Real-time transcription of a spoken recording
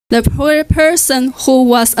The poor person who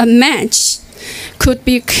was a match could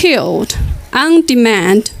be killed on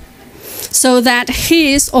demand so that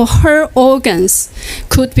his or her organs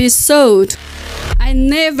could be sold. I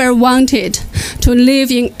never wanted to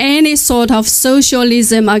live in any sort of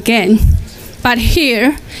socialism again. But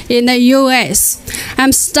here in the US,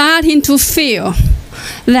 I'm starting to feel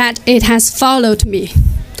that it has followed me.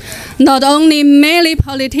 Not only many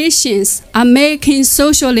politicians are making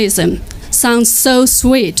socialism sound so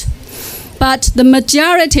sweet, but the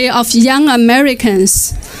majority of young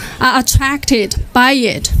Americans are attracted by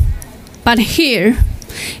it. But here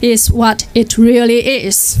is what it really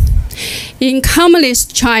is. In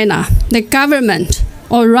communist China, the government,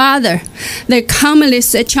 or rather the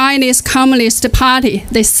Chinese Communist Party,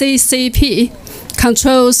 the CCP,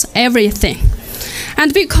 controls everything.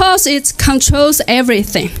 And because it controls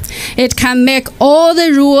everything, it can make all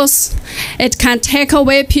the rules, it can take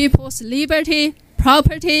away people's liberty,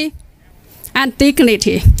 property, and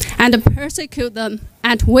dignity, and persecute them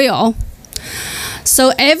at will.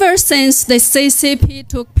 So ever since the CCP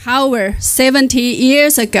took power 70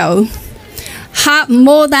 years ago,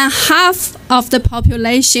 more than half of the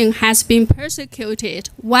population has been persecuted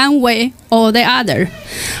one way or the other.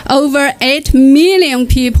 Over 8 million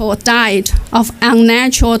people died of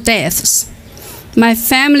unnatural deaths. My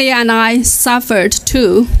family and I suffered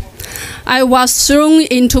too. I was thrown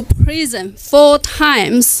into prison 4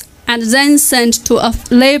 times and then sent to a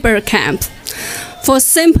labor camp for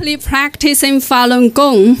simply practicing Falun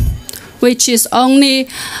Gong, which is only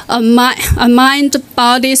a mind,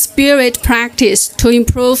 body, spirit practice to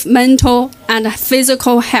improve mental and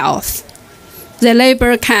physical health. The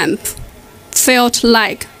labor camp felt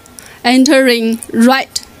like entering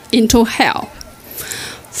right into hell.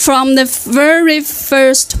 From the very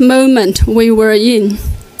first moment we were in,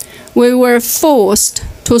 we were forced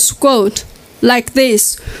to squat like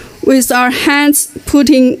this, with our hands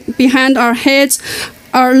putting behind our heads,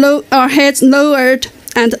 our heads lowered,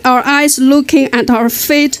 and our eyes looking at our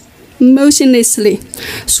feet motionlessly,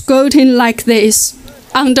 squatting like this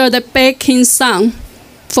under the baking sun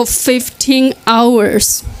for 15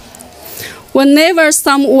 hours. Whenever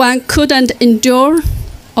someone couldn't endure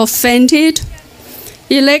or fainted,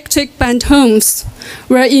 electric batons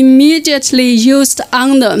were immediately used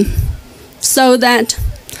on them so that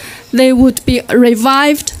they would be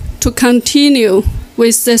revived to continue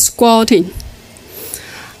with the squatting.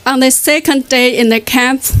 On the second day in the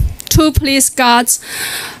camp, 2 police guards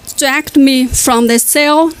dragged me from the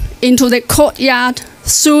cell into the courtyard,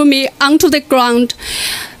 threw me onto the ground,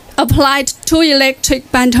 applied 2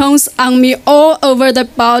 electric batons on me all over the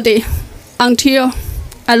body until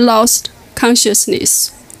I lost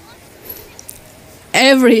consciousness.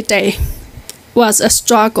 Every day was a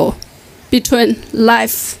struggle between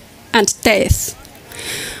life and death.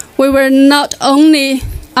 We were not only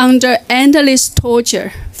under endless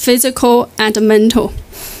torture, physical and mental,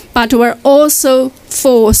 but were also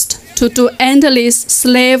forced to do endless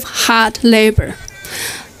slave hard labor.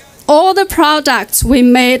 All the products we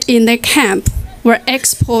made in the camp were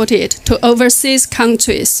exported to overseas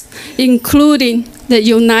countries, including the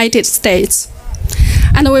United States.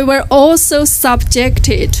 And we were also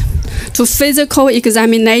subjected to physical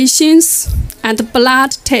examinations and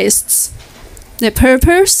blood tests. The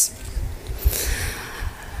purpose?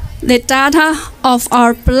 The data of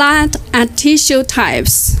our blood and tissue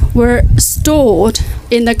types were stored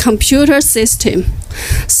in the computer system.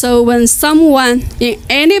 So when someone in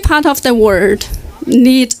any part of the world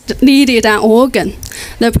needed an organ,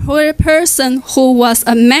 the poor person who was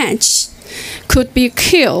a match could be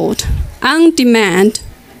killed on demand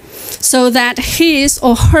so that his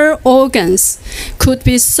or her organs could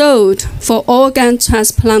be sold for organ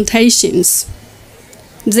transplantations.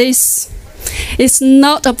 This is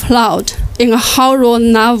not a plot in a horror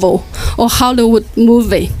novel or Hollywood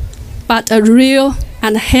movie, but a real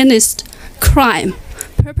and heinous crime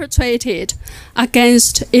perpetrated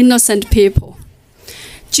against innocent people.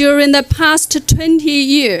 During the past 20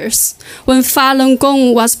 years, when Falun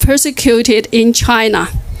Gong was persecuted in China,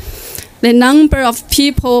 the number of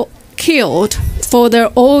people killed for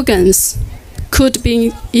their organs could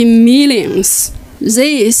be in millions.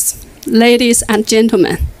 These, ladies and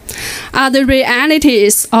gentlemen, are the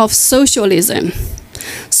realities of socialism.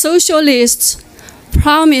 Socialists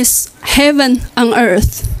promise heaven on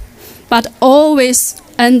earth, but always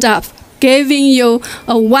end up giving you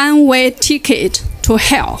a one-way ticket to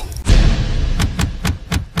hell.